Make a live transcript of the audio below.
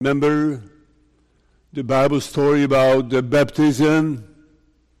Remember the Bible story about the baptism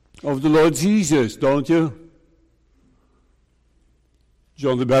of the Lord Jesus, don't you?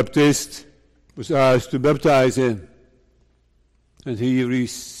 John the Baptist was asked to baptize him, and he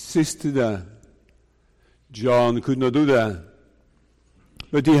resisted that. John could not do that.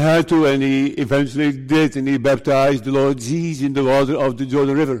 But he had to, and he eventually did, and he baptized the Lord Jesus in the water of the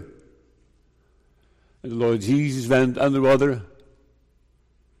Jordan River. And the Lord Jesus went underwater.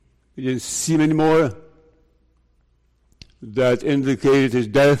 He didn't see him anymore. That indicated his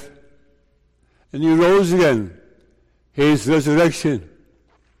death. And he rose again, his resurrection.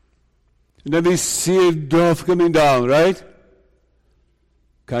 And then we see a dove coming down, right?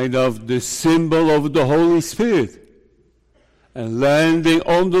 Kind of the symbol of the Holy Spirit. And landing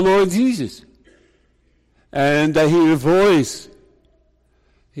on the Lord Jesus. And I hear a voice.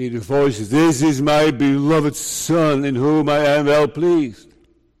 This is my beloved Son, in whom I am well pleased.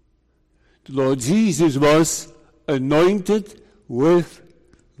 The Lord Jesus was anointed with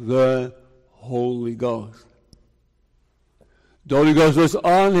the Holy Ghost. The Holy Ghost was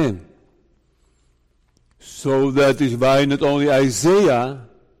on him. So that is why not only Isaiah,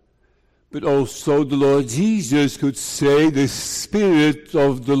 but also the Lord Jesus could say, the Spirit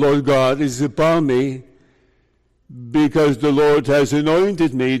of the Lord God is upon me, because the Lord has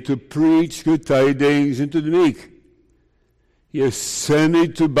anointed me to preach good tidings unto the meek. He has sent me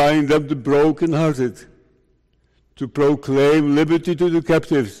to bind up the brokenhearted, to proclaim liberty to the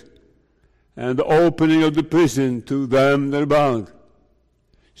captives, and the opening of the prison to them that are bound.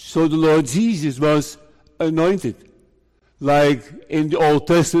 So the Lord Jesus was anointed, like in the Old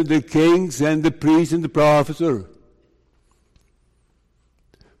Testament the kings and the priests and the prophets were.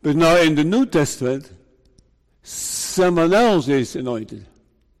 But now in the New Testament, someone else is anointed.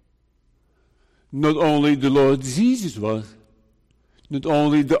 Not only the Lord Jesus was, not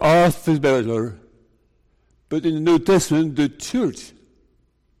only the office bearers were, but in the New Testament, the church.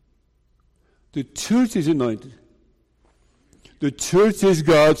 The church is anointed. The church is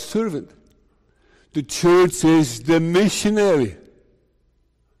God's servant. The church is the missionary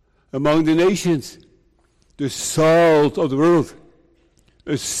among the nations, the salt of the world,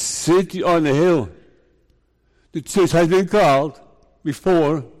 a city on a hill. The church has been called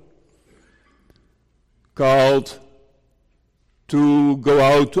before, called to go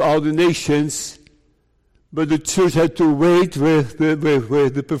out to all the nations, but the church had to wait with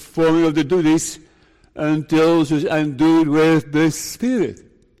the performing of the duties until it was endued with the Spirit.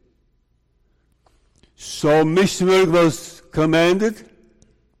 So mission work was commanded,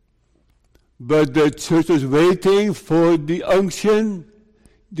 but the church was waiting for the unction,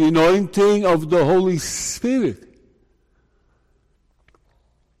 the anointing of the Holy Spirit.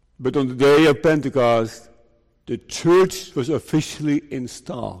 But on the day of Pentecost, the church was officially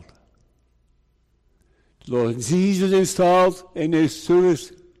installed. The Lord Jesus installed in his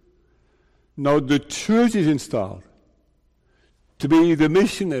service. Now the church is installed to be the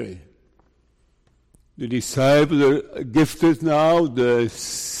missionary. The disciples are gifted now. The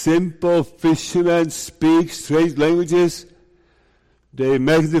simple fishermen speak strange languages. They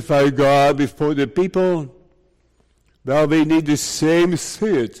magnify God before the people. Well, we need the same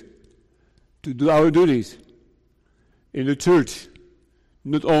Spirit to do our duties in the church.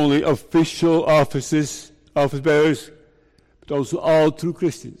 Not only official office bearers, but also all true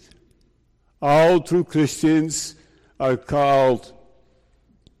Christians. All true Christians are called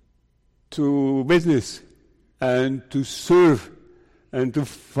to witness and to serve and to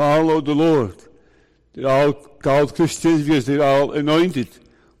follow the Lord. They're all called Christians because they're all anointed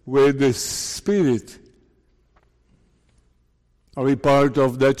with the Spirit. Are we part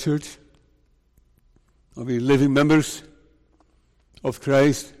of that church? Are we living members of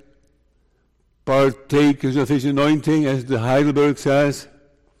Christ? Partakers of his anointing, as the Heidelberg says?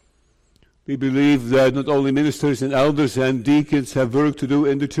 We believe that not only ministers and elders and deacons have work to do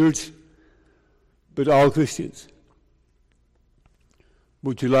in the church, but all Christians.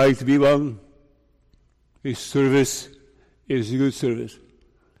 Would you like to be one? His service is a good service.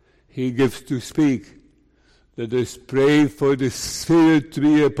 He gives to speak. Let us pray for the Spirit to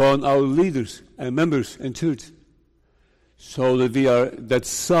be upon our leaders and members in church, so that we are that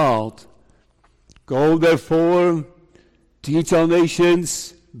salt. Go therefore, teach all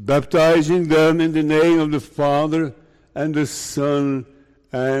nations, baptizing them in the name of the Father and the Son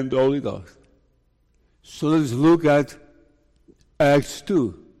and the Holy Ghost. So let's look at Acts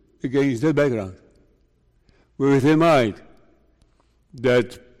 2 against that background. With in mind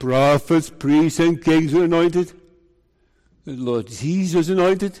that prophets, priests, and kings were anointed, the Lord Jesus was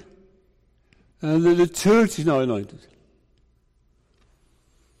anointed, and that the church is now anointed.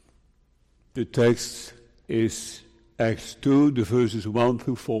 The text is Acts 2, the verses 1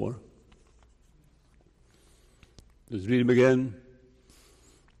 through 4. Let's read them again.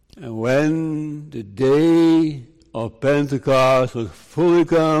 And when the day of Pentecost was fully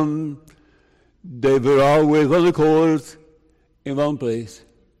come, they were all with one accord in one place.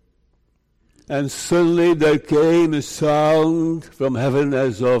 And suddenly there came a sound from heaven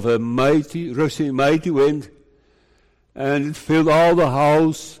as of a rushing mighty wind, and it filled all the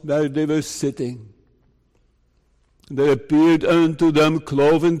house where they were sitting. There appeared unto them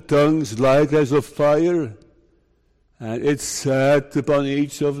cloven tongues like as of fire, and it sat upon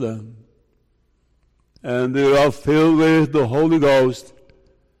each of them. And they were all filled with the Holy Ghost,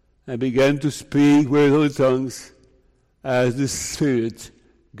 and began to speak with other tongues, as the Spirit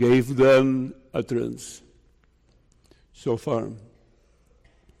gave them utterance. So far.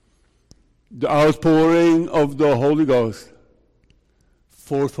 The outpouring of the Holy Ghost.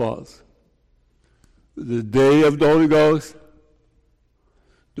 Four thoughts. The day of the Holy Ghost,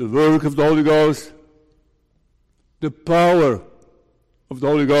 the work of the Holy Ghost, the power of the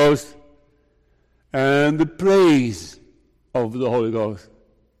Holy Ghost, and the praise of the Holy Ghost.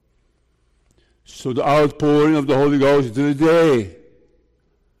 So the outpouring of the Holy Ghost today,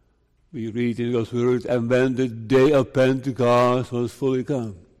 we read in God's word, and when the day of Pentecost was fully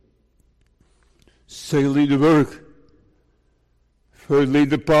come. Secondly, the work. Thirdly,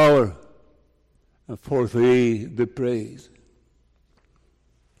 the power. And fourthly, the praise.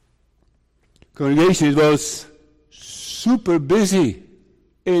 Congregation was super busy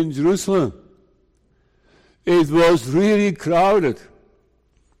in Jerusalem. It was really crowded.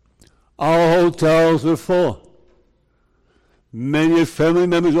 Our hotels were full. Many family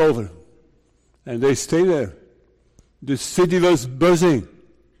members over. And they stayed there. The city was buzzing.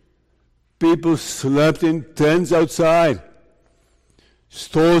 People slept in tents outside.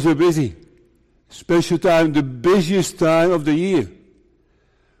 Stores were busy. Special time, the busiest time of the year,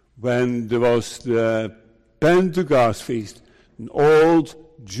 when there was the Pentecost feast, an old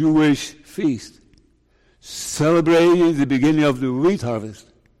Jewish feast, celebrating the beginning of the wheat harvest.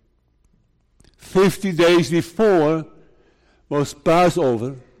 50 days before was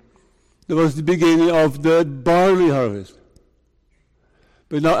Passover. There was the beginning of the barley harvest.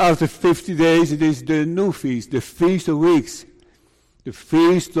 But now after 50 days, it is the new feast, the Feast of Weeks, the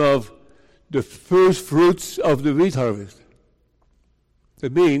feast of the first fruits of the wheat harvest.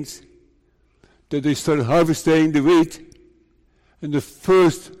 That means that they start harvesting the wheat, and the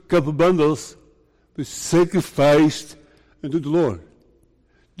first couple bundles were sacrificed unto the Lord.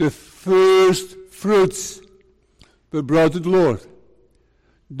 The first fruits were brought to the Lord.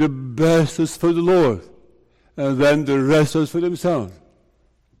 The best was for the Lord, and then the rest was for themselves.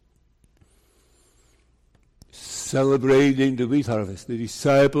 Celebrating the wheat harvest. The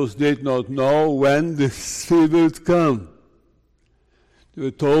disciples did not know when the Spirit would come. They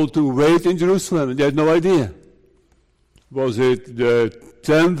were told to wait in Jerusalem, and they had no idea. Was it the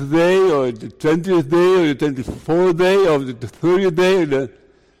 10th day, or the 20th day, or the 24th day, or the 30th day?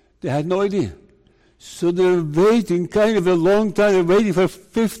 They had no idea. So they're waiting kind of a long time. They're waiting for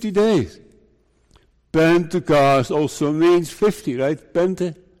 50 days. Pentecost also means 50, right?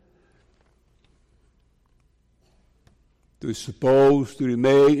 Pente. They were supposed to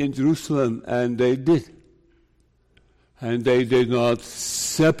remain in Jerusalem, and they did. And they did not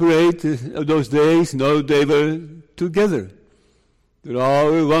separate those days. No, they were together. They were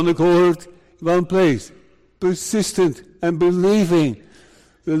all in one accord, in one place, persistent and believing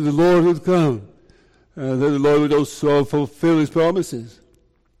that the Lord would come, and that the Lord would also fulfill His promises.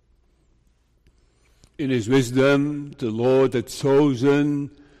 In His wisdom, the Lord had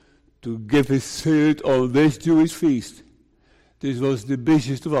chosen to give His Spirit on this Jewish feast. This was the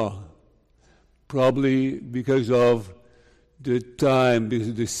busiest of all, probably because of the time, because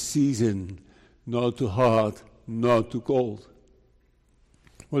of the season, not too hot, not too cold.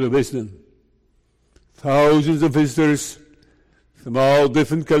 What a wisdom. Thousands of visitors from all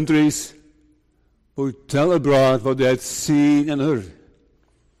different countries would tell abroad what they had seen and heard.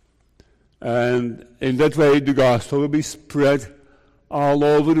 And in that way, the gospel will be spread all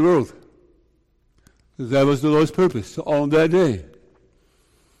over the world. That was the Lord's purpose on that day.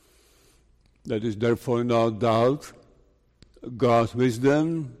 That is therefore no doubt God's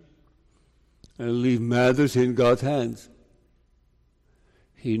wisdom, and leave matters in God's hands.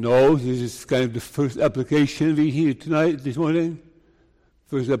 He knows, this is kind of the first application we hear tonight, this morning.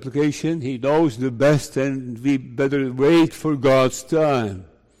 First application, He knows the best, and we better wait for God's time.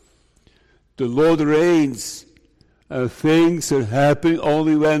 The Lord reigns, and things are happening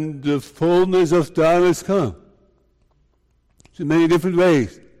only when the fullness of time has come. In many different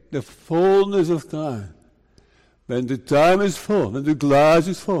ways. the fullness of time. When the time is full, when the glass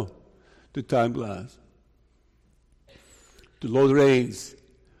is full, the time glass. The Lord reigns,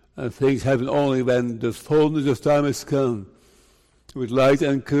 and things happen only when the fullness of time has come. I would like to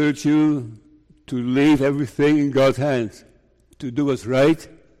encourage you to leave everything in God's hands, to do what's right,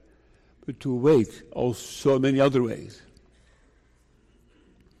 but to wait also in many other ways.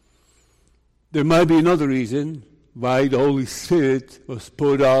 There might be another reason why the Holy Spirit was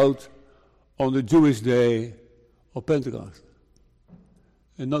poured out on the Jewish day of Pentecost.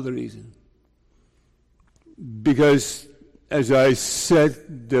 Another reason. Because, as I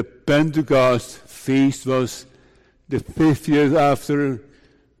said, the Pentecost feast was the 5th year after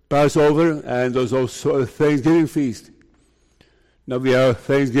Passover, and was also a Thanksgiving feast. Now we have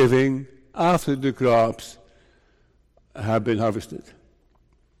Thanksgiving after the crops have been harvested,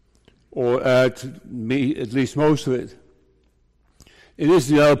 or at least most of it. In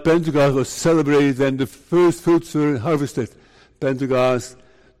Israel, Pentecost was celebrated when the first fruits were harvested. Pentecost,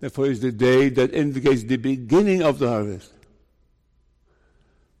 therefore, is the day that indicates the beginning of the harvest.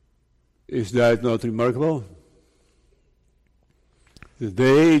 Is that not remarkable? The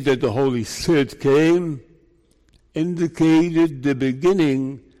day that the Holy Spirit came indicated the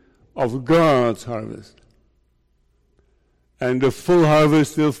beginning of God's harvest. And the full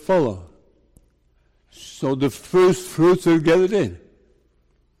harvest will follow. So the first fruits are gathered in.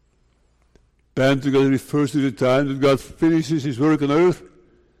 Pentecost refers to the time that God finishes his work on earth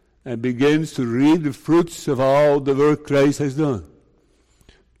and begins to reap the fruits of all the work Christ has done.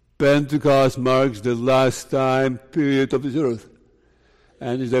 Pentecost marks the last time period of this earth,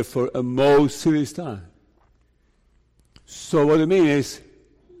 and is therefore a most serious time. So what I mean is,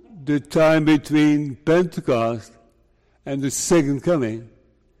 the time between Pentecost and the second coming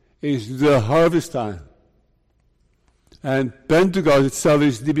is the harvest time. And Pentecost itself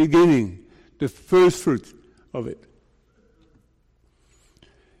is the beginning, the first fruit of it.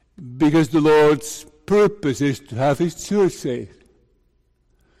 Because the Lord's purpose is to have his church saved,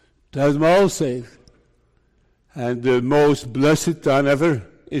 to have them all saved. And the most blessed time ever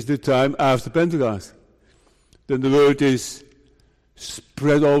is the time after Pentecost. Then the word is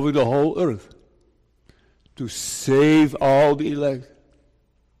spread over the whole earth to save all the elect.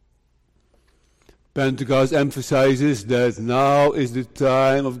 Pentecost emphasizes that now is the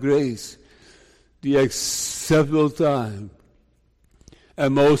time of grace, the acceptable time,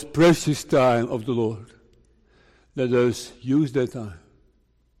 and most precious time of the Lord. Let us use that time.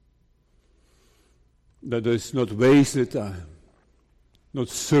 Let us not waste the time, not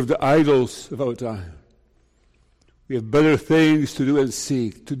serve the idols of our time. We have better things to do and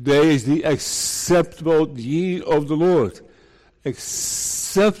seek. Today is the acceptable year of the Lord.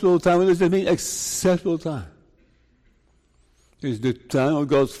 Acceptable time. What does that mean? Acceptable time. It is the time of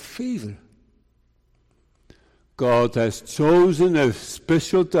God's favor. God has chosen a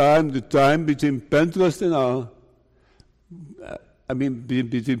special time, the time between Pentecost and now.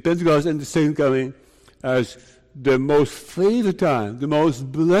 Between Pentecost and the second coming, as the most favored time, the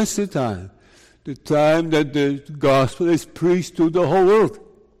most blessed time, the time that the gospel is preached to the whole world,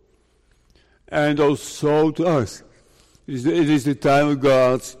 and also to us. It is the time of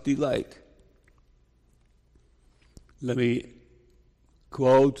God's delight. Let me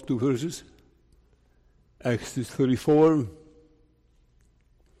quote 2 verses. Exodus 34.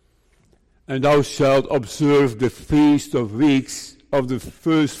 And thou shalt observe the feast of weeks of the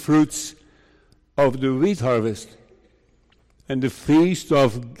first fruits of the wheat harvest, and the feast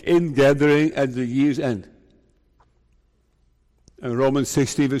of ingathering at the year's end. And Romans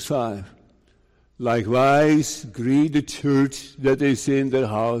 16 verse 5. Likewise, greet the church that is in their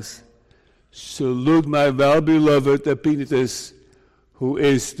house. Salute my well-beloved Epaphras, who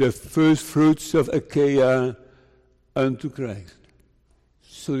is the first fruits of Achaia unto Christ.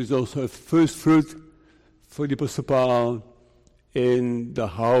 So there's also a first fruit for the Apostle Paul in the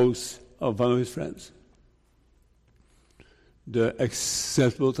house of one of his friends. The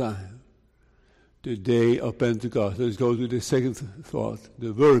acceptable time, the day of Pentecost. Let's go to the second thought,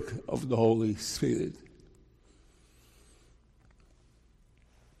 the work of the Holy Spirit.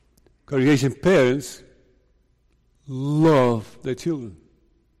 Congregation parents love their children.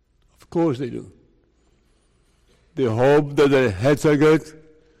 Of course they do. They hope that their heads are good,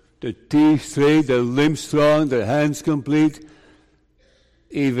 their teeth straight, their limbs strong, their hands complete.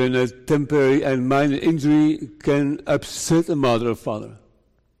 Even a temporary and minor injury can upset a mother or father.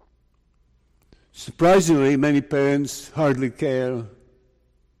 Surprisingly, many parents hardly care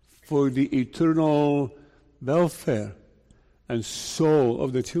for the eternal welfare and soul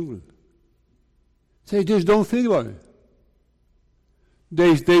of their children. They just don't think about it.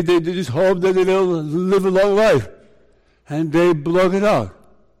 They just hope that they will live a long life. And they block it out.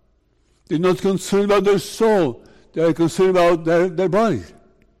 They're not concerned about their soul. They're concerned about their bodies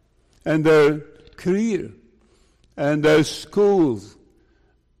and their career and their schools,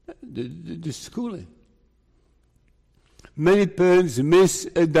 the schooling. Many parents miss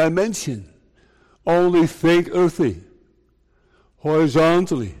a dimension. Only think earthly,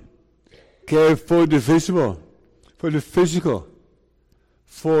 horizontally, care for the visible, for the physical,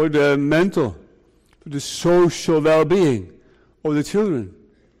 for the mental, for the social well-being of the children.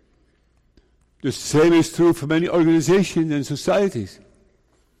 The same is true for many organizations and societies.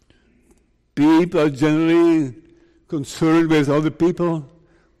 People are generally concerned with other people,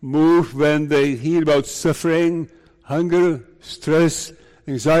 moved when they hear about suffering, hunger, stress,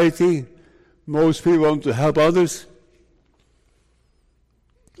 anxiety. Most people want to help others.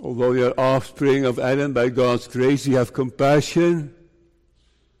 Although they are offspring of Adam by God's grace, you have compassion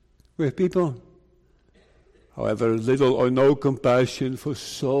with people. However, little or no compassion for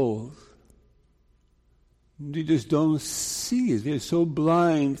souls. They just don't see it. They're so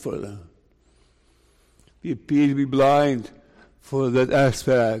blind for them. We appear to be blind for that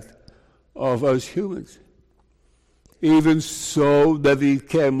aspect of us humans. Even so that we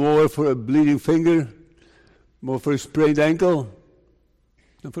care more for a bleeding finger, more for a sprained ankle,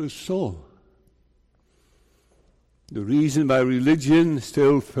 than for a soul. The reason why religion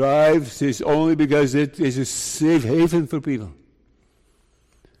still thrives is only because it is a safe haven for people.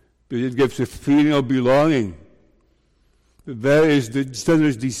 Because it gives a feeling of belonging. But there is the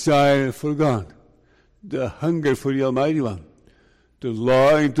sinner's desire for God, the hunger for the Almighty One, the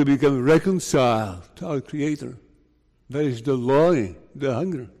longing to become reconciled to our Creator. There is the longing, the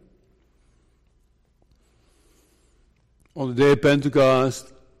hunger. On the day of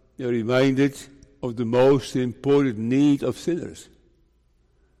Pentecost, they are reminded of the most important need of sinners.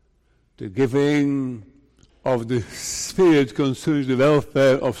 The giving of the Spirit concerns the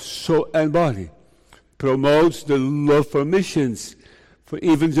welfare of soul and body, promotes the love for missions, for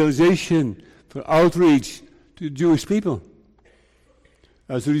evangelization, for outreach to the Jewish people.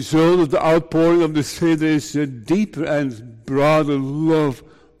 As a result of the outpouring of the Spirit, there is a deeper and broader love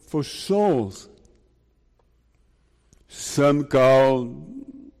for souls. Some call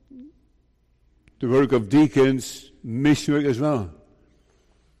the work of deacons mission work as well.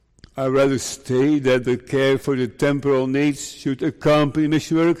 I rather state that the care for the temporal needs should accompany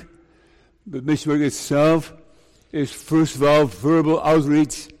mission work, but mission work itself is first of all verbal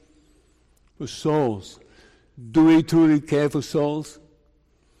outreach for souls. Do we truly care for souls?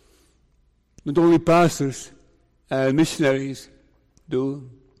 Not only pastors and missionaries do,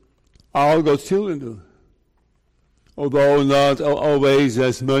 all God's children do, although not always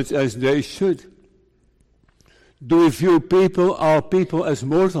as much as they should. Do we view our people as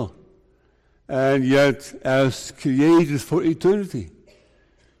mortal, and yet as created for eternity?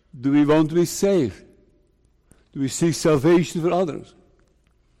 Do we want to be saved? Do we seek salvation for others?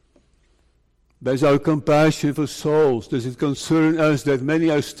 Does our compassion for souls, does it concern us that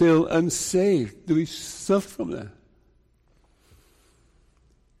many are still unsaved? Do we suffer from that?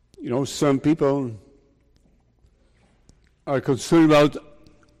 You know, some people are concerned about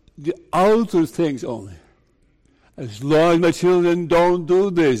the outer things only. As long as my children don't do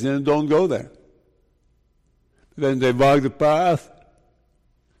this and don't go there, then they walk the path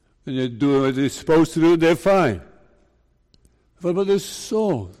and they do what they're supposed to do, they're fine. What about their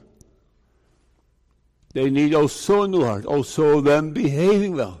soul? They need also a new heart, also them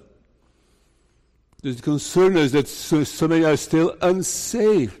behaving well. The concern is that so many are still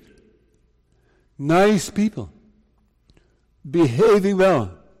unsaved. Nice people, behaving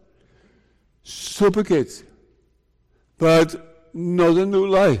well, super kids, but not a new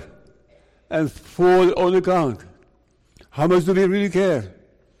life, and for their own account. How much do we really care?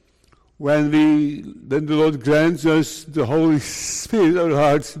 When the Lord grants us the Holy Spirit, our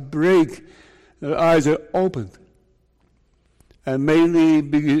hearts break, our eyes are opened. And mainly,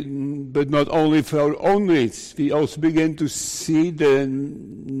 but not only for our own needs, we also begin to see the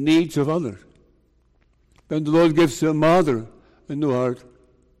needs of others. When the Lord gives a mother a new heart,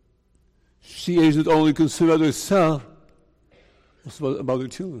 she is not only concerned about herself, also about her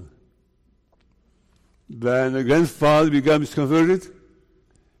children. When a grandfather becomes converted,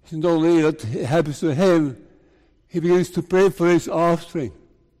 it's not only that it happens to him, he begins to pray for his offspring,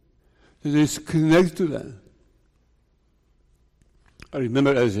 that is connected to them. I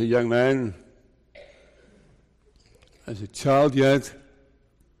remember as a young man, as a child yet,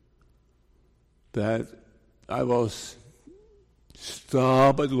 that I was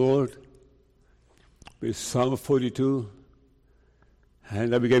stopped by the Lord with Psalm 42.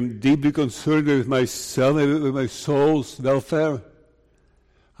 And I became deeply concerned with myself and with my soul's welfare.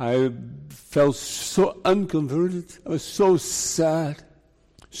 I felt so unconverted. I was so sad,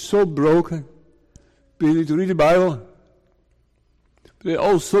 so broken, beginning to read the Bible. But I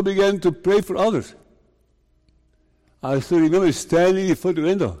also began to pray for others. I still remember standing before the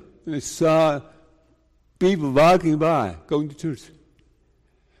window and I saw people walking by, going to church.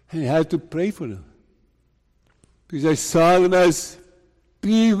 And I had to pray for them. Because I saw them as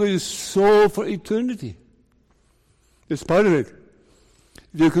people with soul for eternity. That's part of it.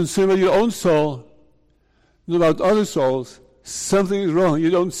 If you're concerned about your own soul, not about other souls, something is wrong. You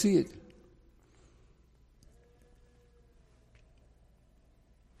don't see it.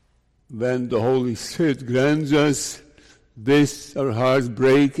 When the Holy Spirit grants us this, our hearts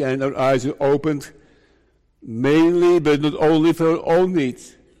break and our eyes are opened, mainly, but not only for our own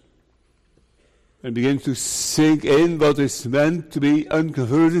needs, and begin to sink in what is meant to be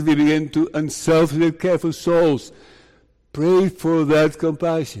unconverted, we begin to unselfishly care for souls. Pray for that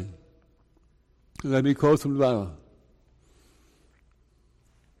compassion. Let me quote from the Bible.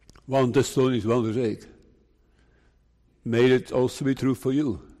 1 Thessalonians 1 verse 8. May it also be true for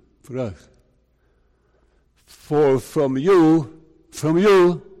you, for us. For from you,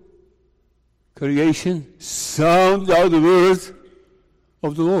 creation, sounded out the word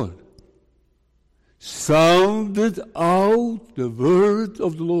of the Lord. Sounded out the word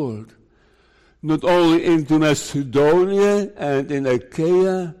of the Lord. Not only into Macedonia and in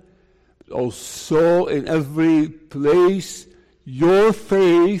Achaia, but also in every place, your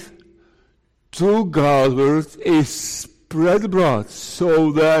faith to Godward is spread abroad,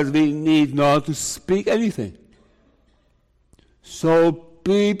 so that we need not to speak anything. So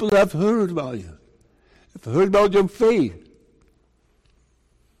people have heard about you, have heard about your faith.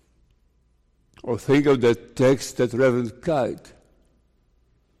 Or think of that text that Reverend Kite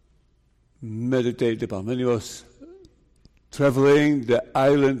meditated upon when he was traveling the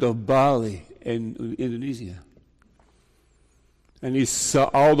island of Bali in Indonesia. And he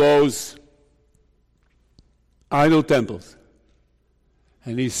saw all those idol temples.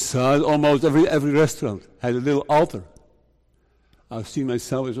 And he saw almost every restaurant had a little altar. I've seen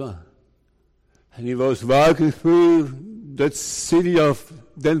myself as well. And he was walking through that city of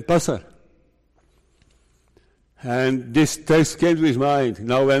Denpasar. And this text came to his mind.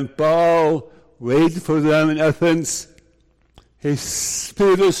 Now when Paul waited for them in Athens, his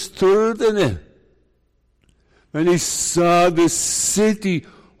spirit was stirred in him. When he saw the city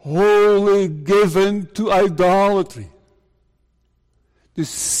wholly given to idolatry. The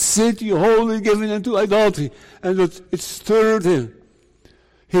city wholly given into idolatry. And it stirred him.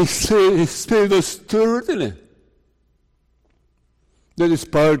 His spirit was stirred in him. That is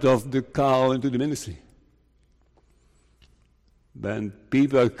part of the call into the ministry. When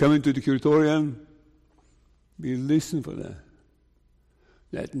people are coming to the curatorium, we listen for that.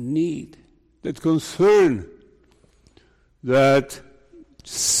 That need, that concern, that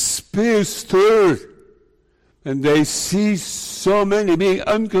spirit stirred, and they see so many being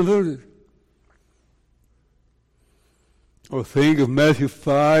unconverted. Or think of Matthew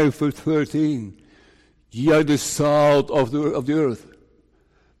 5, verse 13. Ye are the salt of the earth.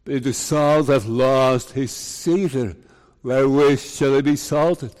 But if the salt have lost his savor, wherewith shall it be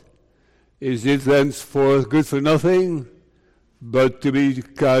salted? Is it thenceforth good for nothing, but to be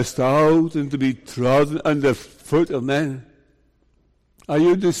cast out and to be trodden under foot of men? Are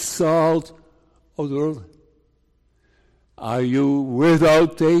you the salt of the world? Are you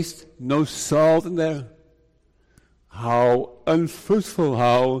without taste, no salt in there? How unfruitful,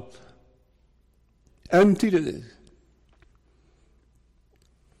 how empty it is.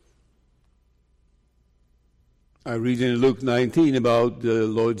 I read in Luke 19 about the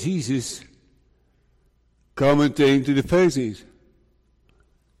Lord Jesus commenting to the Pharisees.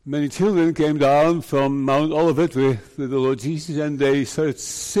 Many children came down from Mount Olivet with the Lord Jesus, and they started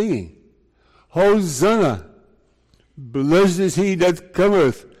singing, Hosanna! Blessed is he that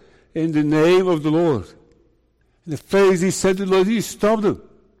cometh in the name of the Lord. And the Pharisees said to the Lord Jesus, stop them.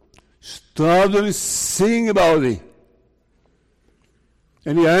 Stop them and sing about thee.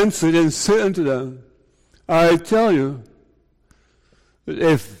 And he answered and said unto them, I tell you, that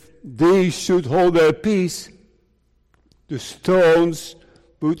if these should hold their peace, the stones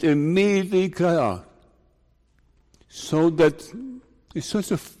would immediately cry out. So that it's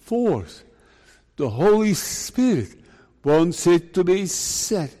such a force. The Holy Spirit wants it to be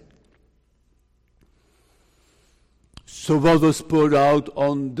said. So what was poured out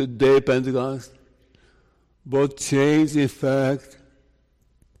on the day of Pentecost? What changed, in fact?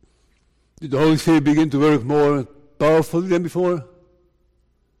 Did the Holy Spirit begin to work more powerfully than before?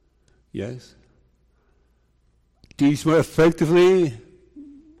 Yes. Teach more effectively,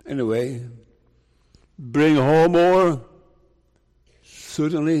 in a way. Bring home more,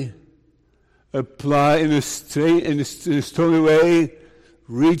 certainly. Apply in a stronger way.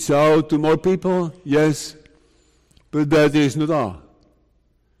 Reach out to more people, yes. But that is not all.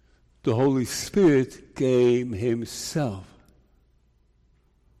 The Holy Spirit came himself.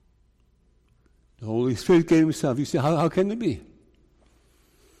 The Holy Spirit came himself. You say, how can it be?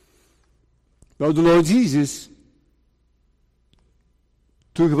 Well, the Lord Jesus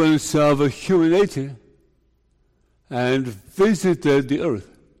took upon himself a human nature and visited the earth.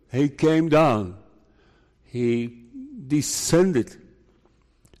 He came down. He descended.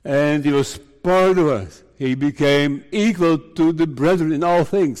 And he was part of us. He became equal to the brethren in all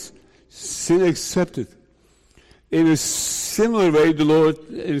things, sin accepted. In a similar way,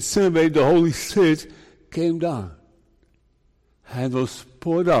 the Holy Spirit came down and was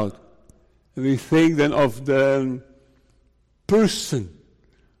poured out. And we think then of the person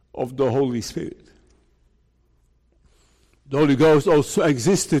of the Holy Spirit. The Holy Ghost also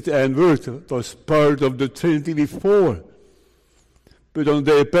existed and was part of the Trinity before. But on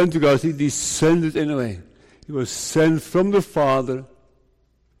the day of Pentecost, he descended in a way. He was sent from the Father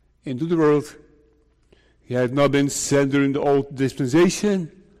into the world. He had not been sent during the old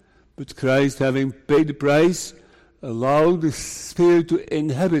dispensation, but Christ, having paid the price, allowed the Spirit to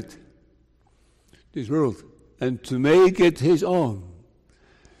inhabit this world and to make it his own.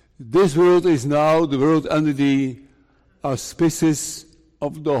 This world is now the world under the auspices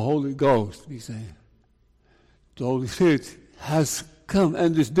of the Holy Ghost, we say. The Holy Spirit has come,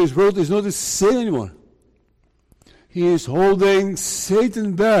 and this world is not the same anymore. He is holding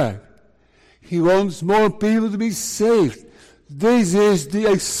Satan back. He wants more people to be saved. This is the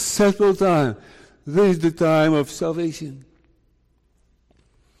acceptable time. This is the time of salvation.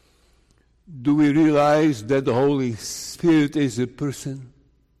 Do we realize that the Holy Spirit is a person?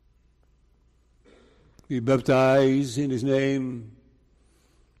 We baptize in his name.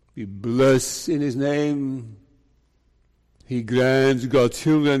 We bless in his name. He grants God's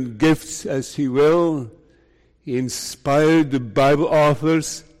children gifts as he will. He inspired the Bible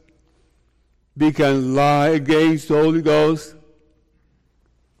authors. We can lie against the Holy Ghost.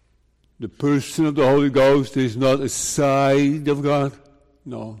 The person of the Holy Ghost is not a side of God.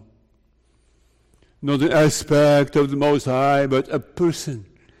 No. Not an aspect of the Most High, but a person.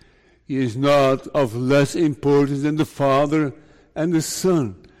 He is not of less importance than the Father and the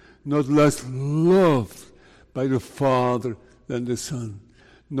Son. Not less loved by the Father than the Son.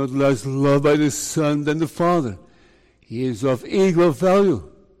 Not less loved by the Son than the Father. He is of equal value.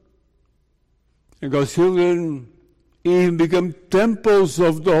 And God's children even become temples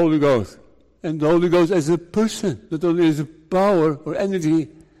of the Holy Ghost. And the Holy Ghost as a person, not only as a power or energy,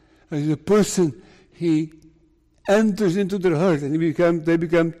 as a person, he enters into their heart and they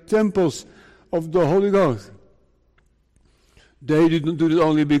become temples of the Holy Ghost. They do not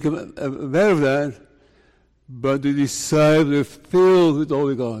only become aware of that, but the disciples are filled with the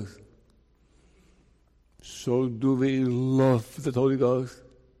Holy Ghost. So do we love the Holy Ghost?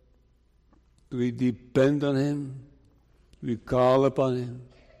 Do we depend on him? Do we call upon him?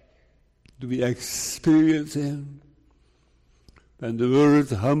 Do we experience him? When the word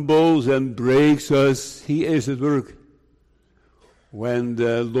humbles and breaks us, he is at work. When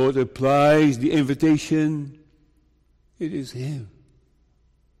the Lord applies the invitation, it is him.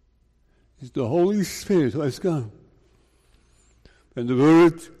 It's the Holy Spirit who has come. When the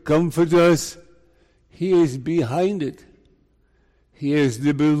word comforts us, he is behind it. He is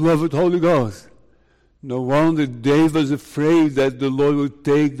the beloved Holy Ghost. No wonder David was afraid that the Lord would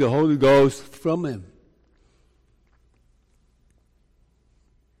take the Holy Ghost from him.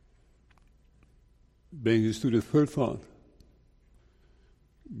 Brings us to the third thought.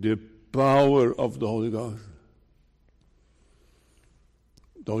 The power of the Holy Ghost.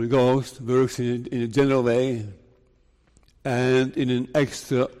 The Holy Ghost works in a general way and in an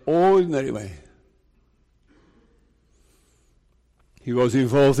extraordinary way. He was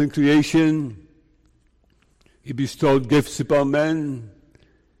involved in creation. He bestowed gifts upon men.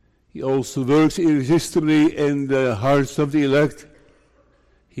 He also works irresistibly in the hearts of the elect.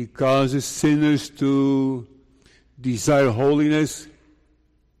 He causes sinners to desire holiness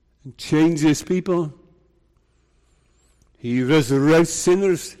and changes people. He resurrects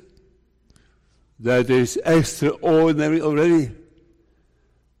sinners. That is extraordinary already.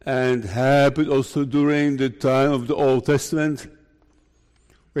 And happened also during the time of the Old Testament.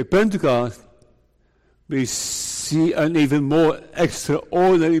 With Pentecost, we see an even more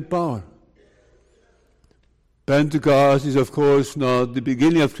extraordinary power. Pentecost is, of course, not the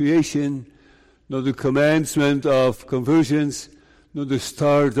beginning of creation, not the commencement of conversions, not the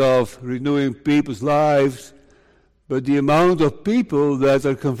start of renewing people's lives, but the amount of people that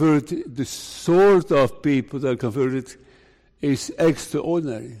are converted, the sort of people that are converted, is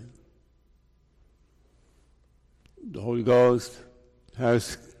extraordinary. The Holy Ghost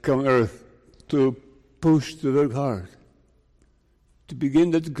has come on earth to push the work hard, to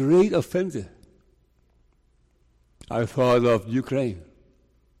begin that great offensive. I thought of Ukraine.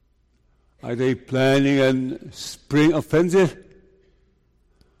 Are they planning a spring offensive?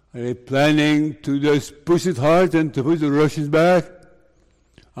 Are they planning to just push it hard and to push the Russians back?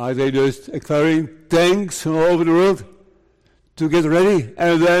 Are they just acquiring tanks from all over the world to get ready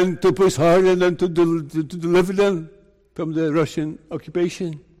and then to push hard and then to deliver them from the Russian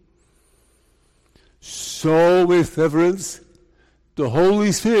occupation? So with reverence, the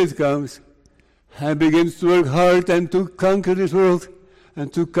Holy Spirit comes and begins to work hard and to conquer this world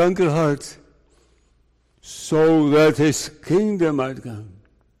and to conquer hearts so that His kingdom might come.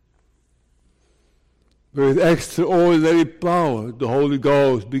 With extraordinary power, the Holy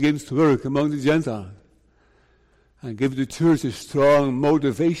Ghost begins to work among the Gentiles and give the church a strong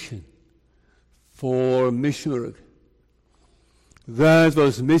motivation for mission work. That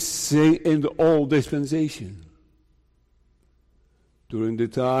was missing in the old dispensation. During the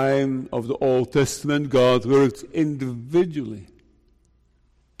time of the Old Testament, God worked individually,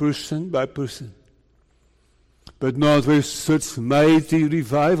 person by person, but not with such mighty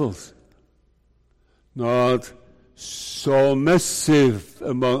revivals, not so massive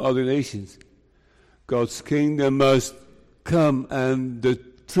among other nations. God's kingdom must come and the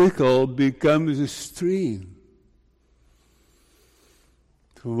trickle becomes a stream.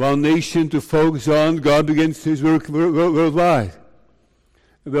 From one nation to focus on, God begins His work worldwide.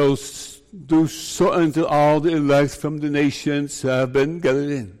 Will do so until all the elect from the nations have been gathered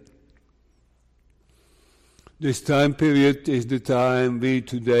in. This time period is the time we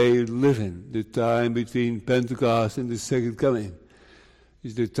today live in, the time between Pentecost and the second coming.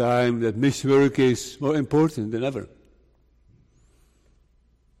 Is the time that mission work is more important than ever.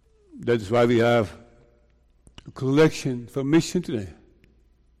 That is why we have a collection for mission today,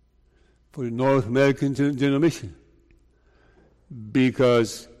 for the North American General Mission.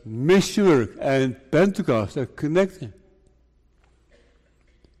 Because mission work and Pentecost are connected.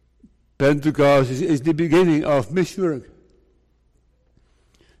 Pentecost is the beginning of mission work.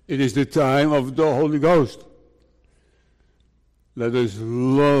 It is the time of the Holy Ghost. Let us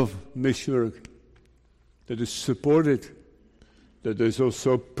love mission work. Let us support it. Let us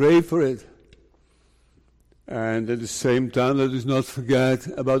also pray for it. And at the same time, let us not forget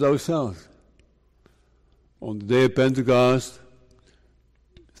about ourselves. On the day of Pentecost,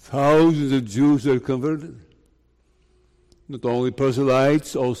 thousands of Jews are converted. Not only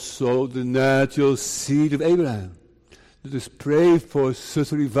proselytes, also the natural seed of Abraham. Let us pray for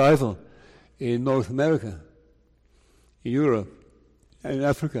such a revival in North America, in Europe, and in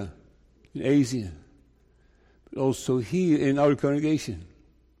Africa, in Asia, but also here in our congregation.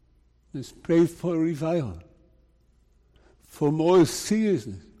 Let's pray for a revival, for more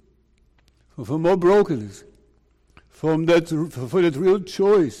seriousness, for more brokenness, for that real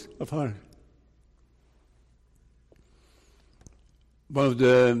choice of heart. One of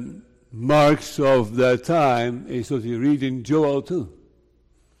the marks of that time is what we read in Joel 2.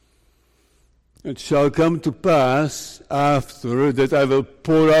 It shall come to pass after that I will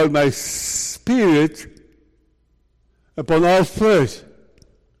pour out my spirit upon all flesh,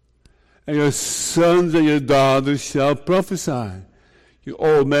 and your sons and your daughters shall prophesy. Your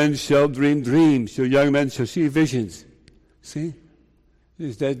old men shall dream dreams, your young men shall see visions. See? It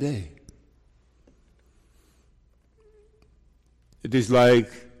is that day. It is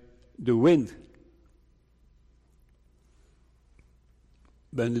like the wind.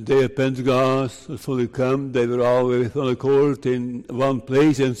 When the day of Pentecost was fully come, they were all with one accord in one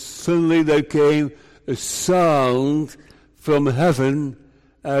place, and suddenly there came a sound from heaven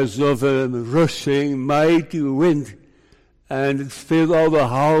as of a rushing mighty wind, and it filled all the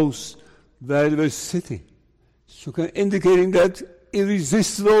house where they were sitting. So indicating that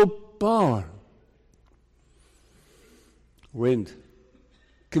irresistible power. Wind.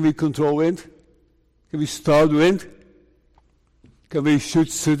 Can we control wind? Can we stop the wind? Can we shoot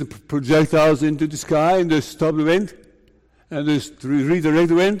certain projectiles into the sky and just stop the wind? And just redirect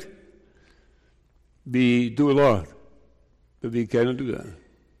the wind? We do a lot, but we cannot do that.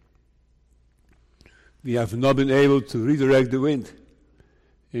 We have not been able to redirect the wind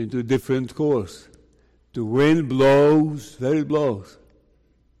into a different course. The wind blows where it blows.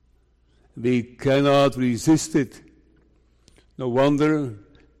 We cannot resist it. No wonder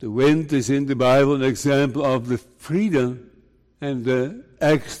the wind is in the Bible an example of the freedom and the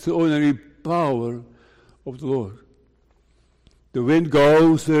extraordinary power of the Lord. The wind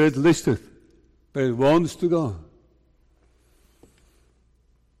goes where it listeth, where it wants to go.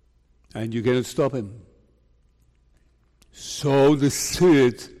 And you cannot stop him. So the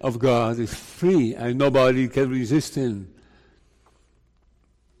Spirit of God is free, and nobody can resist him.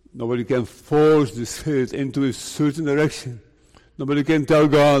 Nobody can force the Spirit into a certain direction. Nobody can tell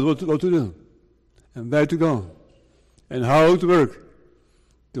God what to do, and where to go, and how to work.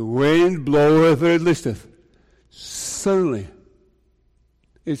 The wind bloweth where it listeth. Suddenly.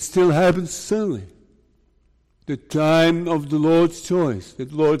 It still happens suddenly. The time of the Lord's choice. That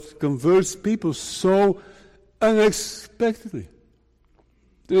the Lord converts people so unexpectedly.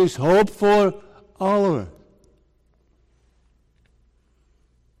 There is hope for all of it.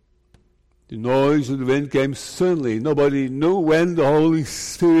 The noise of the wind came suddenly. Nobody knew when the Holy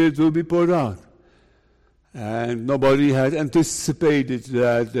Spirit will be poured out. And nobody had anticipated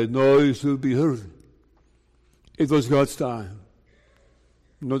that the noise will be heard. It was God's time,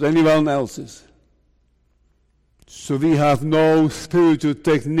 not anyone else's. So we have no spiritual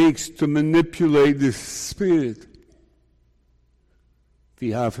techniques to manipulate the Spirit.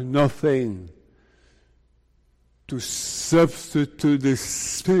 We have nothing to substitute the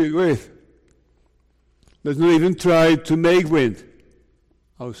Spirit with. Let's not even try to make wind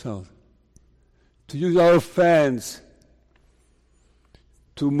ourselves. To use our fans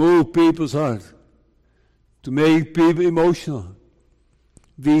to move people's hearts, to make people emotional.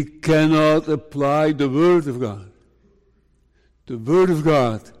 We cannot apply the Word of God. The Word of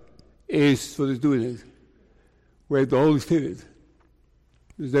God is what is doing it, with the Holy Spirit.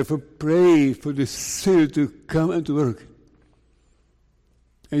 Therefore, pray for the Spirit to come and to work.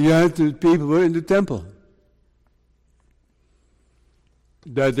 And yet, the people were in the temple.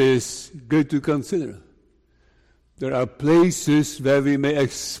 That is good to consider. There are places where we may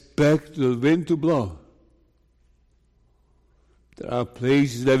expect the wind to blow. There are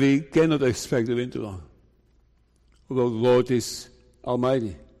places that we cannot expect the wind to blow. Although the Lord is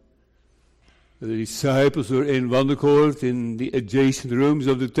Almighty. The disciples were in one accord in the adjacent rooms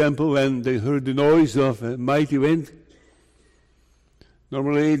of the temple when they heard the noise of a mighty wind.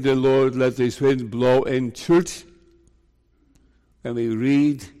 Normally the Lord let this wind blow in church. When we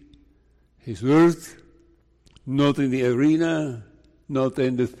read His Word, not in the arena, not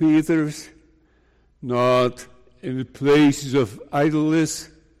in the theaters, not in the places of idleness,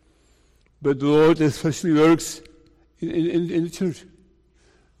 but the Lord especially works in the church.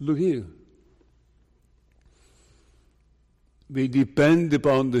 Look here. We depend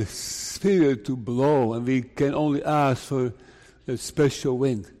upon the Spirit to blow, and we can only ask for a special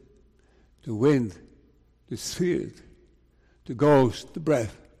wind. The wind, the Spirit, the ghost, the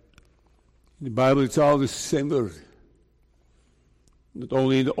breath. In the Bible, it's all the same word. Not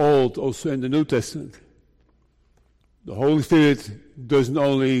only in the Old, also in the New Testament. The Holy Spirit doesn't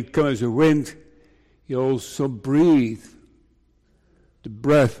only come as a wind, He also breathes the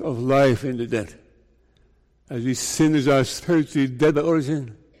breath of life in the dead. As we sinners are spiritually dead by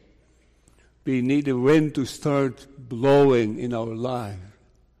origin, we need the wind to start blowing in our life.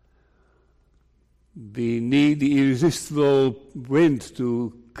 We need the irresistible wind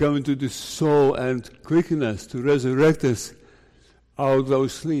to come into the soul and quicken us, to resurrect us out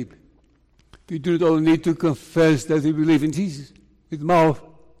of sleep. We do not only need to confess that we believe in Jesus with the mouth,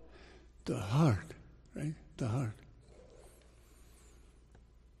 the heart, right? The heart.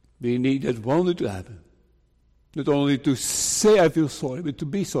 We need that wonder to happen. Not only to say I feel sorry, but to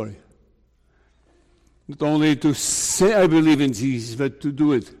be sorry. Not only to say I believe in Jesus, but to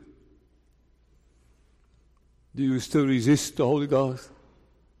do it. Do you still resist the Holy Ghost?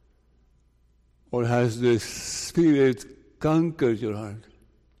 Or has the Spirit conquered your heart?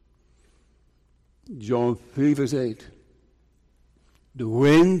 John 3 verse 8. The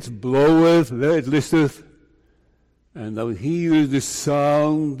wind bloweth where it listeth, and thou hearest the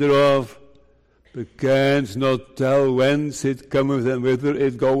sound thereof, but canst not tell whence it cometh and whither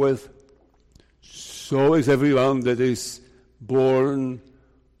it goeth. So is everyone that is born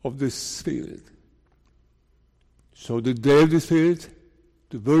of the Spirit. So the day of the Spirit,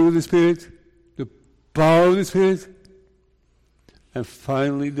 the word of the Spirit, the power of the Spirit, and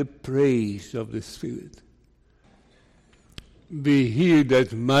finally the praise of the Spirit. We hear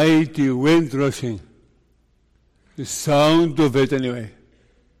that mighty wind rushing, the sound of it anyway,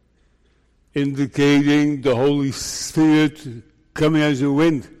 indicating the Holy Spirit coming as a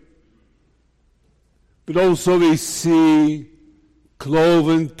wind. But also we see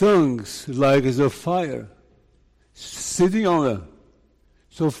cloven tongues like as of fire, sitting on them.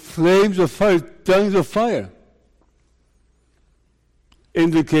 So flames of fire, tongues of fire,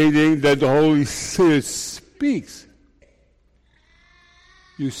 indicating that the Holy Spirit speaks.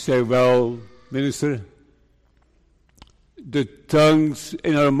 You say, well, minister, the tongues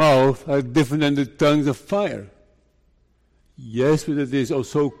in our mouth are different than the tongues of fire. Yes, but it is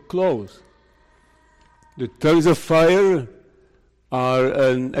also close. The tongues of fire are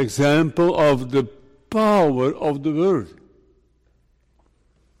an example of the power of the word.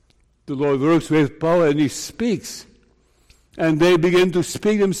 The Lord works with power and He speaks. And they begin to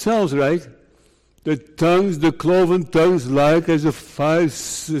speak themselves, right? The tongues, the cloven tongues, like as a fire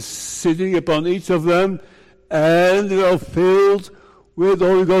sitting upon each of them, and they are filled with the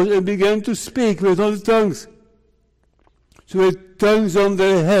Holy Ghost and began to speak with other tongues. So with tongues on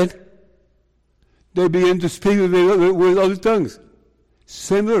their head, they begin to speak with other tongues.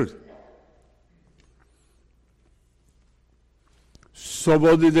 Same word. So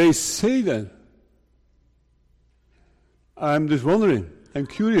what did they say then? I'm just wondering. I'm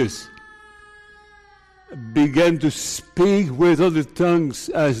curious. Began to speak with other tongues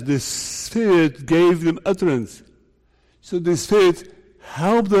as the Spirit gave them utterance. So the Spirit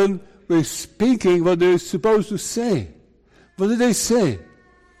helped them with speaking what they're supposed to say. What did they say?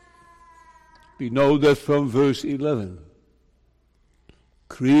 We know that from verse 11.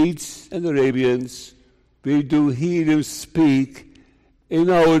 Cretes and Arabians, we do hear them speak in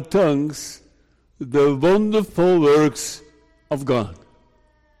our tongues the wonderful works of God.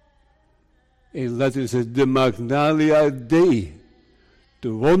 In Latin it says, de magnalia Dei,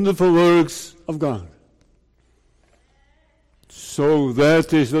 the wonderful works of God. So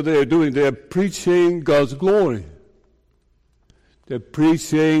that is what they are doing. They are preaching God's glory. They're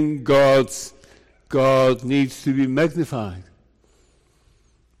preaching God needs to be magnified.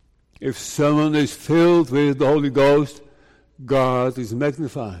 If someone is filled with the Holy Ghost, God is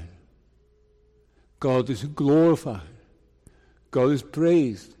magnified. God is glorified. God is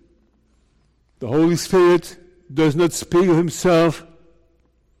praised. The Holy Spirit does not speak of Himself,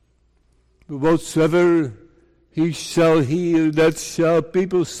 but whatsoever He shall hear, that shall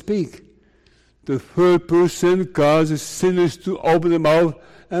people speak. The third person causes sinners to open their mouth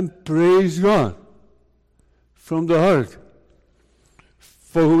and praise God from the heart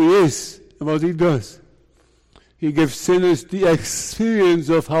for who He is and what He does. He gives sinners the experience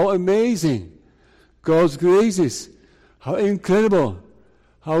of how amazing God's grace is, how incredible,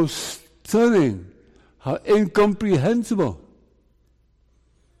 how stunning, how incomprehensible.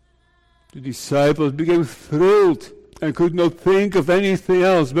 The disciples became thrilled and could not think of anything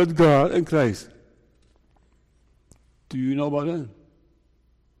else but God and Christ. Do you know about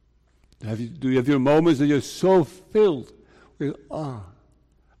that? Do you have your moments that you're so filled with awe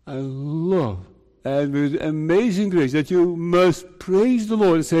and love and with amazing grace that you must praise the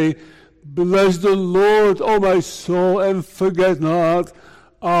Lord and say, bless the Lord, O my soul, and forget not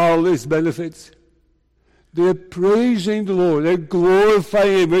all His benefits. They're praising the Lord. They're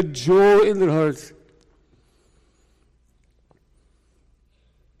glorifying Him with joy in their hearts.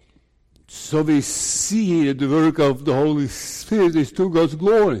 So we see that the work of the Holy Spirit is to God's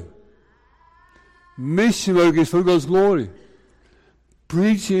glory. Mission work is for God's glory.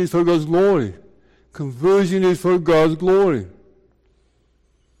 Preaching is for God's glory. Conversion is for God's glory.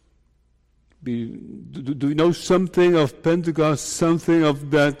 Do we know something of Pentecost, something of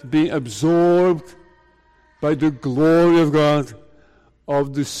that being absorbed by the glory of God,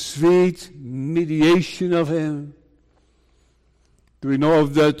 of the sweet mediation of Him? Do we know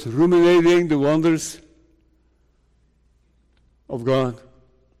of that ruminating the wonders of God?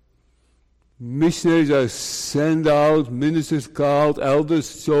 Missionaries are sent out, ministers called,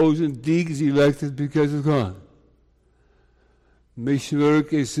 elders chosen, deacons elected because of God. Mission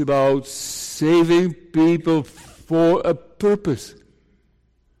work is about saving people for a purpose,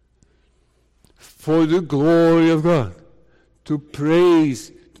 for the glory of God, to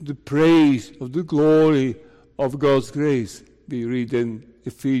the praise of the glory of God's grace. We read in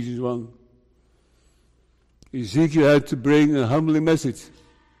Ephesians 1. Ezekiel had to bring a humbling message.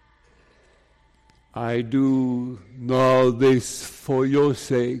 I do not this for your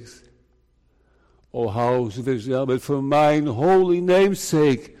sakes, O house of Israel, but for mine holy name's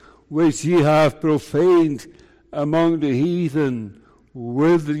sake, which ye have profaned among the heathen,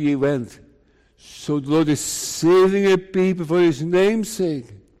 whither ye went. So the Lord is saving a people for His name's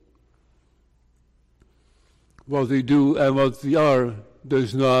sake. What we do and what we are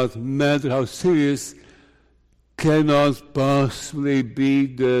does not matter how serious, cannot possibly be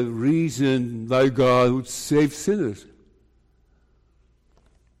the reason why God would save sinners.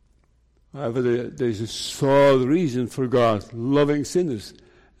 However, there's a solid reason for God loving sinners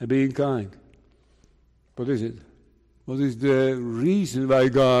and being kind. What is it? What is the reason why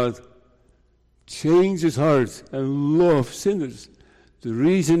God changed his heart and loves sinners? The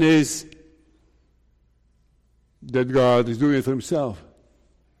reason is that God is doing it for himself.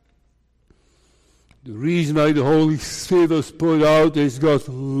 The reason why the Holy Spirit was poured out is God's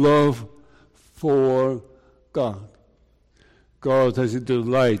love for God. God has a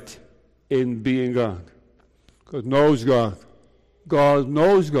delight in being God. God knows God. God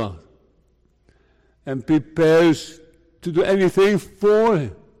knows God. And prepares to do anything for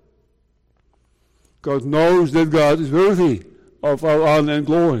him. God knows that God is worthy of our honor and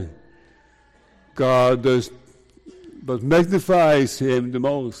glory. God does, but magnifies him the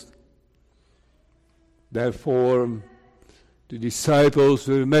most. Therefore, the disciples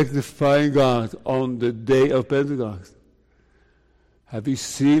were magnifying God on the day of Pentecost. Have you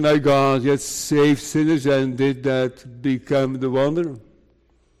seen my God yet save sinners, and did that become the wonder?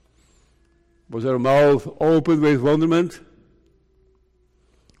 Was our mouth open with wonderment?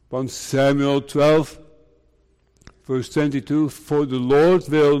 1 Samuel 12, verse 22, for the Lord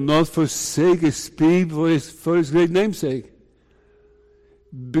will not forsake his people for his great name's sake,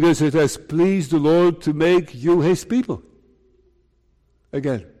 because it has pleased the Lord to make you his people.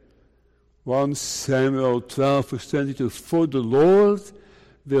 Again, 1 Samuel 12, verse 22, for the Lord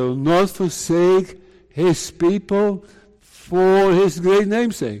will not forsake his people for his great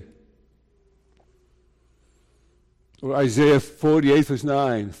name's sake. Or Isaiah 48, verse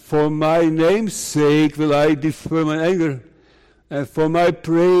 9, for my name's sake will I defer my anger, and for my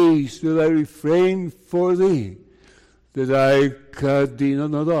praise will I refrain for thee, that I cut thee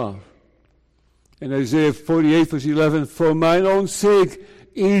not off. And Isaiah 48, verse 11, for mine own sake,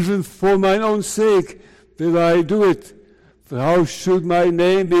 even for mine own sake, will I do it. For how should my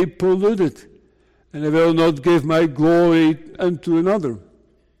name be polluted? And I will not give my glory unto another.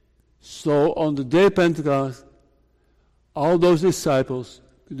 So on the day of Pentecost, all those disciples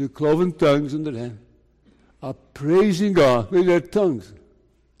with the cloven tongues in their hand are praising God with their tongues.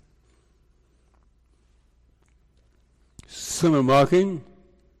 Some are mocking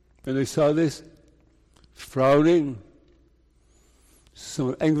when they saw this, frowning.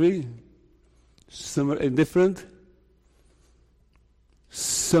 Some are angry. Some are indifferent.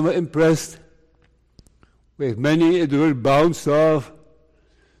 Some are impressed. With many, they were bounced off.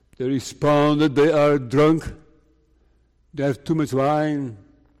 They responded, they are drunk. They have too much wine.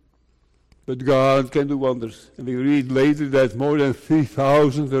 But God can do wonders. And we read later that more than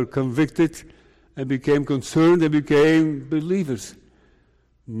 3,000 were convicted and became concerned and became believers.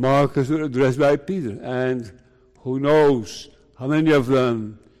 Markers were addressed by Peter. And who knows how many of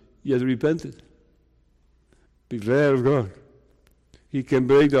them yet repented. Beware of God. He can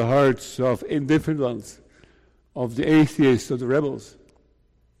break the hearts of indifferent ones, of the atheists, of the rebels.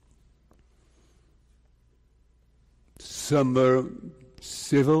 Some were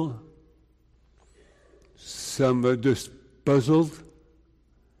civil. Some were just puzzled.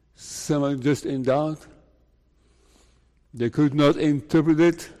 Some were just in doubt. They could not interpret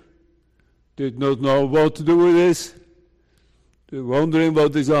it. Did not know what to do with this. They were wondering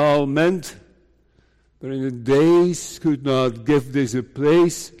what this all meant. But in the days could not give this a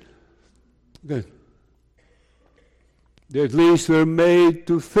place. Good. They at least were made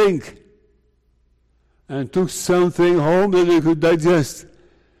to think and took something home that they could digest.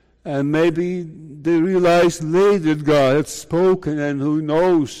 And maybe they realized later that God had spoken, and who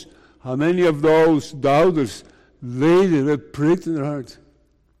knows how many of those doubters later were pricked in their hearts.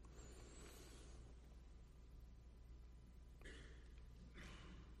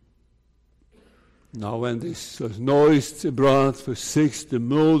 Now when this was noised abroad, verse 6, the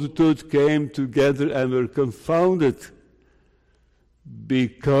multitude came together and were confounded,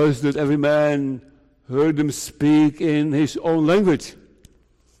 because that every man heard them speak in his own language.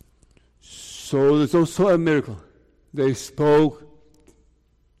 So that's also a miracle. They spoke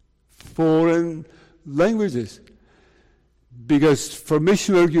foreign languages. Because for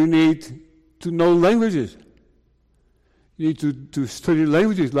mission work you need to know languages. You need to study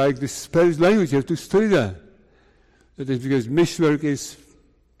languages, like the Spanish language. You have to study that. That is because mission work is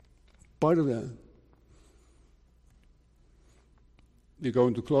part of that. We're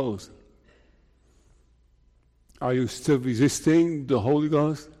going to close. Are you still resisting the Holy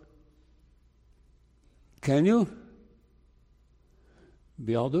Ghost? Can you?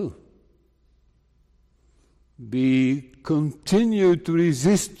 We all do. We continue to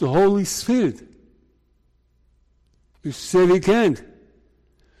resist the Holy Spirit. You say we can't.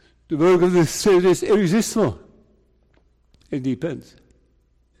 The work of the Spirit is irresistible. It depends.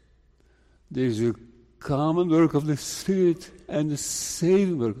 There is a common work of the Spirit and the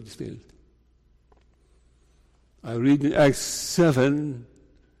saving work of the Spirit. I read in Acts 7,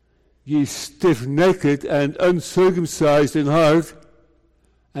 ye stiff-necked and uncircumcised in heart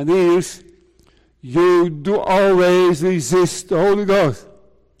and ears, you do always resist the Holy Ghost.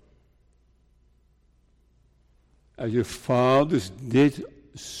 As your fathers did,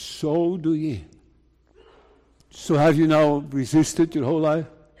 so do ye. So have you now resisted your whole life?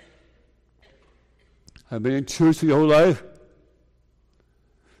 Have been in church your whole life?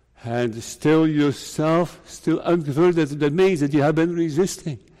 And still yourself, still unconverted, that means that you have been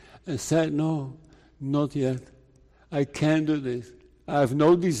resisting. And said, no, not yet. I can't do this. I have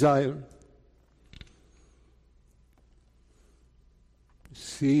no desire.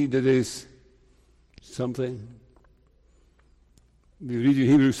 See, that is something. We read in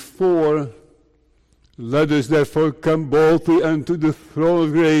Hebrews 4, let us therefore come boldly unto the throne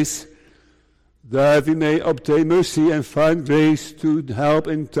of grace, that we may obtain mercy and find grace to help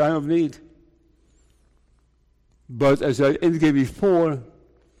in time of need. But as I indicated before,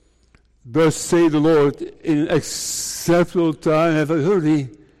 thus say the Lord, in an acceptable time have I heard thee,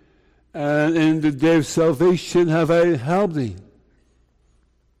 and in the day of salvation have I helped thee.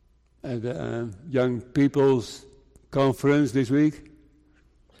 At the young people's conference this week,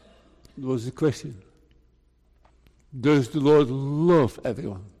 there was a question. Does the Lord love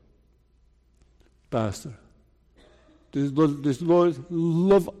everyone? Pastor, does the Lord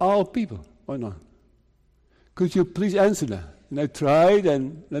love all people or not? Could you please answer that? And I tried,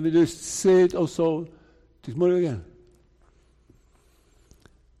 and let me just say it also this morning again.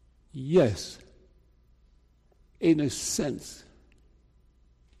 Yes, in a sense.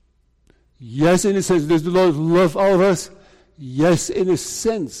 Yes, in a sense. Does the Lord love all of us? Yes, in a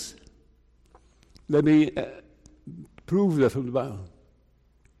sense. Let me prove that from the Bible.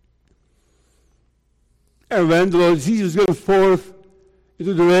 And when the Lord Jesus was going forth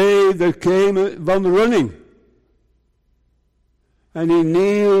into the way, there came one running. And he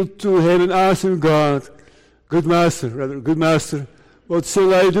kneeled to him and asked him, God, good master, what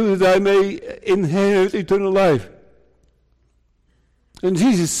shall I do that I may inherit eternal life? And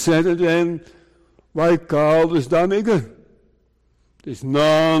Jesus said unto him, why callest thou me good? There's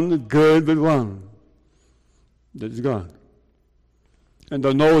none good but one, that is God. And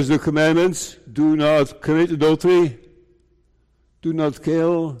thou knowest the commandments, do not commit adultery, do not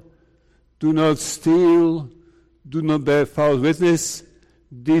kill, do not steal, do not bear false witness,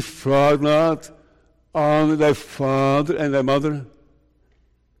 defraud not, honor thy father and thy mother.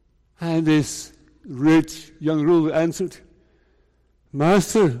 And this rich young ruler answered,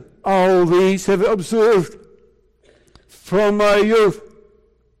 Master, all these have I observed from my youth.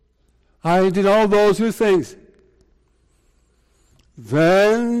 I did all those good things.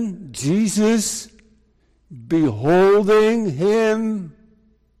 Then Jesus, beholding him,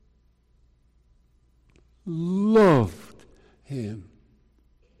 loved him,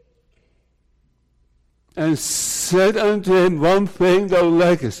 and said unto him, one thing thou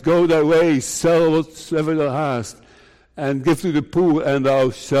lackest, go thy way, sell whatsoever thou hast, and give to the poor, and thou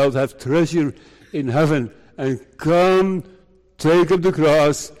shalt have treasure in heaven, and come, take up the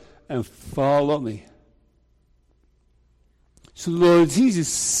cross, and follow me. So the Lord Jesus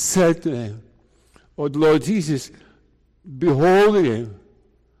said to him, or the Lord Jesus, beholding him,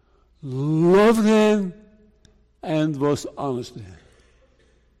 loved him, and was honest with him.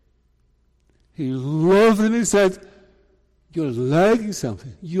 He loved him and said, you're lacking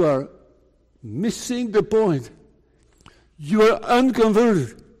something. You are missing the point. You are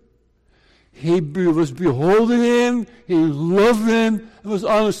unconverted. He was beholding him, he loved him, and was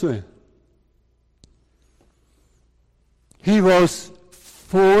honest with him. He was,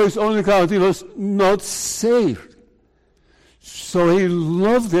 for his own account, he was not saved. So he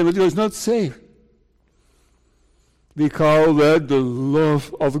loved him, but he was not saved. We call that the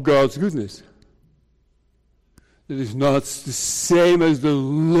love of God's goodness. It is not the same as the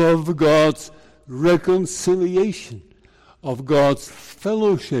love of God's reconciliation, of God's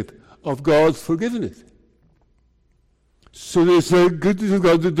fellowship, of God's forgiveness. So there's a goodness of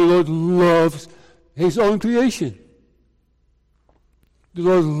God that the Lord loves his own creation. The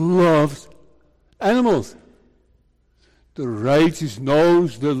Lord loves animals. The righteous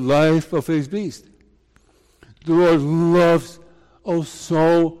knows the life of his beast. The Lord loves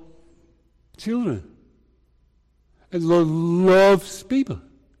also children. And the Lord loves people.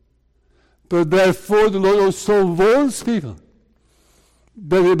 But therefore the Lord also warns people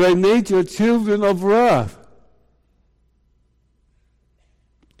that they by nature are children of wrath.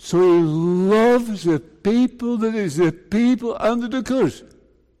 So he loves the people that is the people under the curse.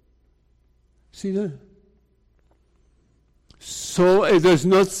 See that? So it does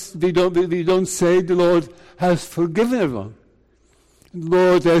not, we don't say the Lord has forgiven everyone. The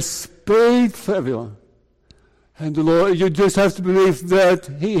Lord has paid for everyone. And the Lord, you just have to believe that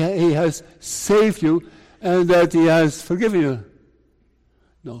He has saved you and that He has forgiven you.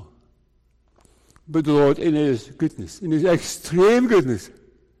 No. But the Lord, in His goodness, in His extreme goodness,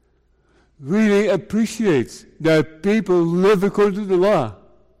 really appreciates that people live according to the law.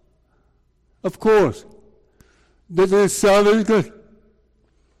 Of course. That in itself is good.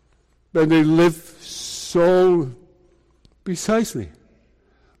 But they live so precisely.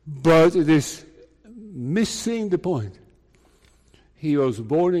 But it is missing the point. He was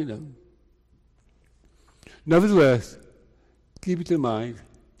born in them. Nevertheless, keep it in mind,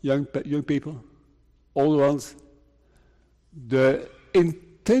 young people, old ones, the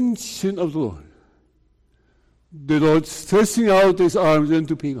intention of the Lord. The Lord stretching out His arms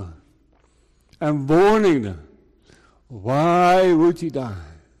into people and warning them. Why would He die?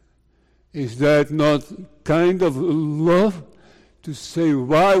 Is that not kind of love to say,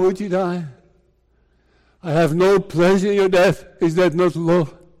 why would He die? I have no pleasure in your death. Is that not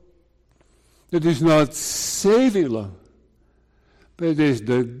love? That is not saving love, but it is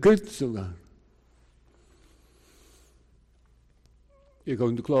the goodness of God. You're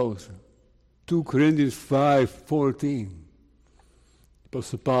going to close. 2 Corinthians 5:14.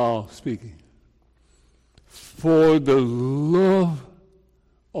 Apostle Paul speaking. For the love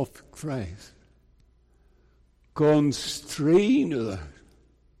of Christ constrained us.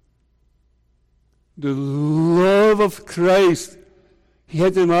 The love of Christ, He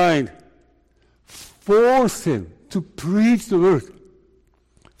had in mind, forced Him to preach the word,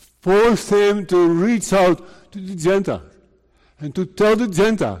 forced Him to reach out to the Gentiles and to tell the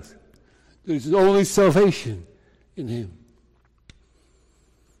Gentiles there is only salvation in Him.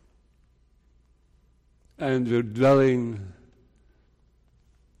 And we're dwelling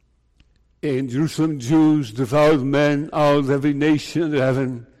in Jerusalem, Jews, devout men out of every nation under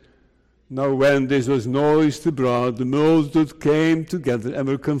heaven. Now when this was noised abroad, the multitude came together and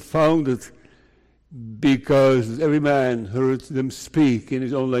were confounded, because every man heard them speak in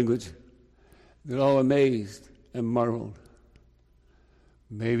his own language. They're all amazed and marveled.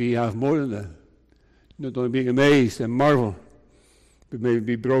 Maybe you have more than that. Not only being amazed and marvel, but maybe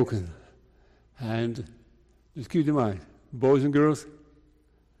be broken. And just keep in mind, boys and girls,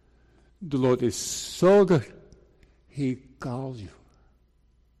 the Lord is so good. He calls you.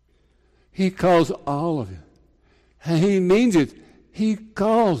 He calls all of you. And He means it. He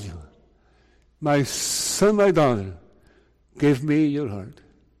calls you. My son, my daughter, give me your heart.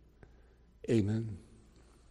 Amen.